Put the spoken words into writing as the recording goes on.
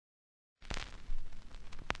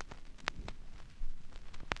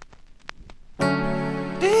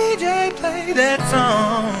play that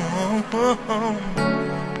song?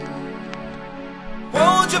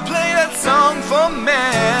 Won't you play that song for me?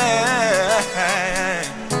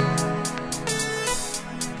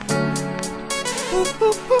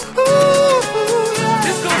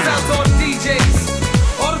 This goes out to all the DJs,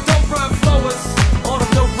 all the dope rhyme flowers, all the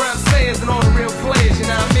dope rhyme sayers, and all the real players, you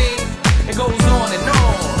know what I mean? It goes on and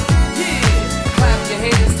on. Yeah, clap your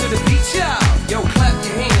hands to the beat, y'all. Yo, clap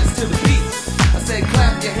your hands to the beat. I said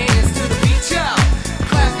clap your hands to the beat, y'all.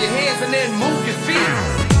 Clap your hands and then move your feet.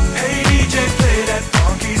 Hey DJ, play that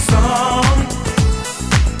funky song.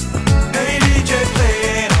 Hey DJ,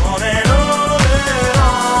 play it on and on and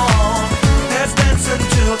on. Let's dance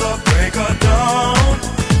until the break of dawn.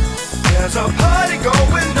 There's a party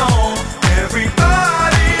going on.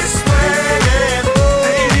 Everybody's swinging.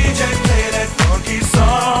 Hey DJ, play that funky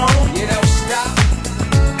song. You don't stop.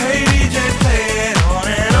 Hey DJ, play it on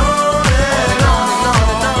and on and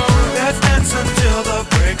on. Let's dance until the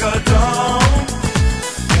break of dawn.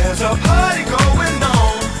 There's a party going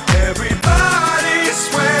on. Everybody's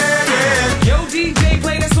swinging. Yo, DJ,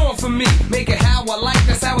 play that song for me. Make it how I like,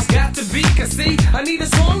 that's how it's got to be. Cause see, I need a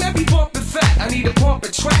song that be bumpin' fat. I need a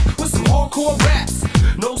pumpin' track with some hardcore raps.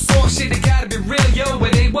 No soft shit, it gotta be real, yo.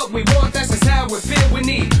 It ain't what we want, that's just how we feel. We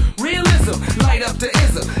need realism, light up the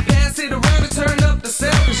ism. Pass it around and turn up the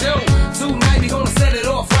sound. Cause yo, tonight we gonna set it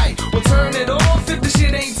off right. We'll turn it off if the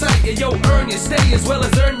shit ain't tight. And yo, earn your stay as well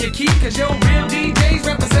as earn your keep. Cause yo, real DJs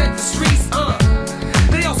represent the streets,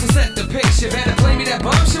 They also set the pace. You better play me that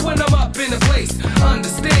bomb shit when I'm up in the place.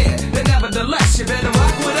 Understand that nevertheless, you better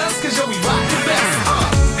rock with us. Cause yo, we rock the best,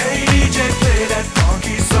 Hey DJ, play that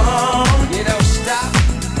funky song. You don't stop.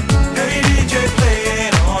 Hey DJ, play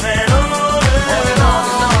it on and on and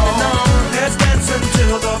on. Let's dance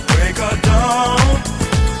until the break of dawn.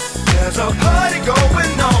 There's a party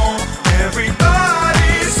going on.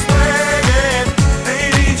 Everybody's swinging. Hey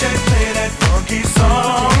DJ, play that funky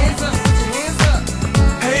song. Hands up, put your hands up.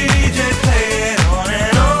 Hey DJ, play it on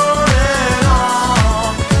and on and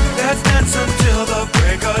on. Let's dance until the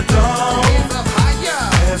break of dawn. Hands up higher.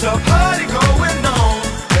 There's a party going on.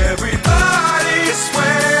 Everybody's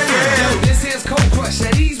swinging. Yo, this here's Cold Crush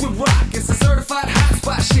at ease with rock. It's a certified hot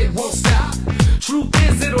spot, shit won't stop. Truth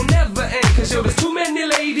is, it'll never end. Cause yo, there's too many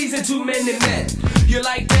ladies and too many men. You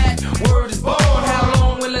like that? Word is born. How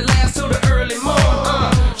long will it last till the early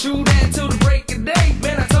morn? True that till the break of day.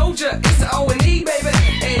 Man, I told ya, it's the O&E, baby.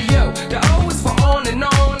 And yo, the O is for on, and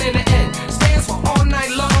the N stands for all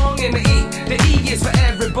night long. And the E is for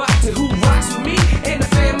everybody who rocks with me and the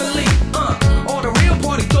family. All the real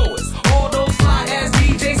party goers, all those fly ass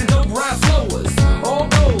DJs and dope rhyme flowers. All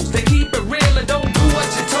those that keep it real and don't do what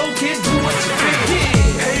you're told, kid, do what you feel.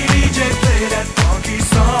 Yeah. Hey DJ, play that funky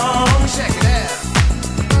song. Check it out.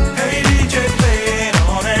 Hey DJ, play it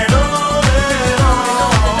on and on and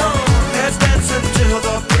on. Let's dance until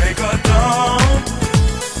the break of dawn.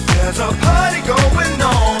 There's a party going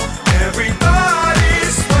on.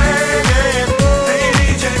 Everybody's swinging. Hey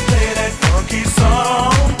DJ, play that funky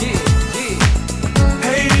song.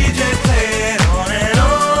 Hey DJ, play it on and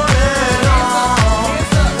on and on.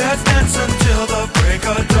 Let's dance until the break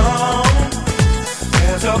of dawn.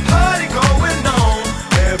 There's a party going on.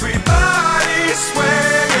 Everybody's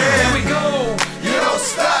swinging. Here we go. You don't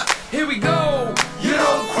stop. Here we go. You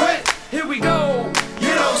don't quit. Here we go.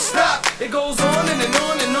 You don't stop. It goes on and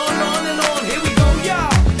on and on and on. Here we go,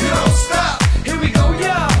 y'all. You don't stop. Here we go,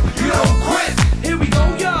 y'all. You don't quit. Here we go,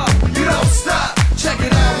 y'all. You don't stop. Check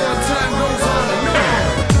it out one time. Goes on and on.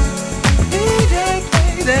 DJ,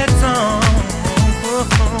 play that song.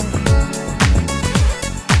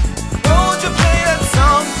 Won't you play that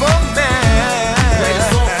song for me? Play the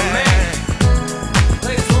song for me.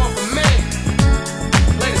 Play the song for me.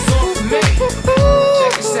 Play the song for me.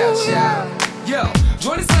 Check this out, y'all. Yo,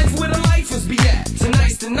 join this life where the lifers be at.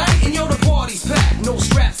 Tonight's the night and yo, the party's packed. No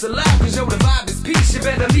straps allowed, cause yo, the vibe is peace. You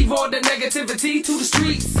better leave all the negativity to the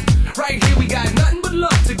streets. Right here we got nothing but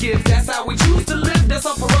love to give. That's how we choose to live, that's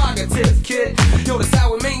our prerogative, kid. Yo, that's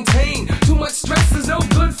how we maintain. Too much stress is no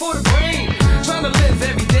good for the brain. Trying to live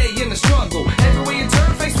every day in the struggle. Everywhere you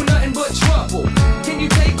turn, faced with nothing but trouble. Can you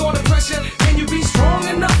take all the pressure? Can you be strong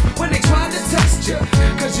enough when they try to test you?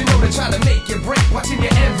 Cause you know they try to make you break. Watching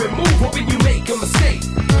your every move, hoping you make a mistake.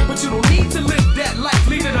 But you don't need to live that life.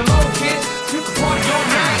 Leave it alone, kid. You can party all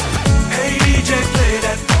night. Hey DJ, play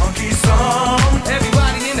that funky song.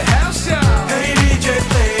 Everybody in the house, y'all. Hey DJ,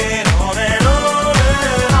 play it on and on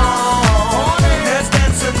and on. Let's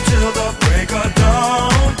dance until the break of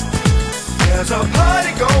dawn. There's a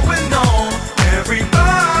party going on. Everybody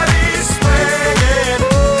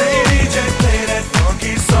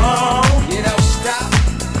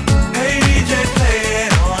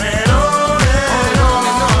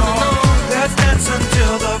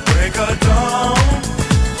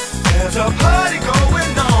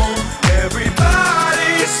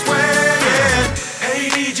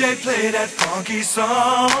play that funky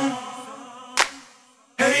song.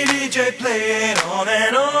 Hey DJ, play it on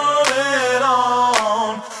and on and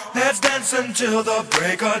on. Let's dance until the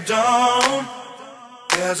break of dawn.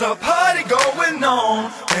 There's a party going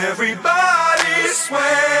on, everybody's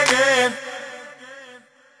swinging.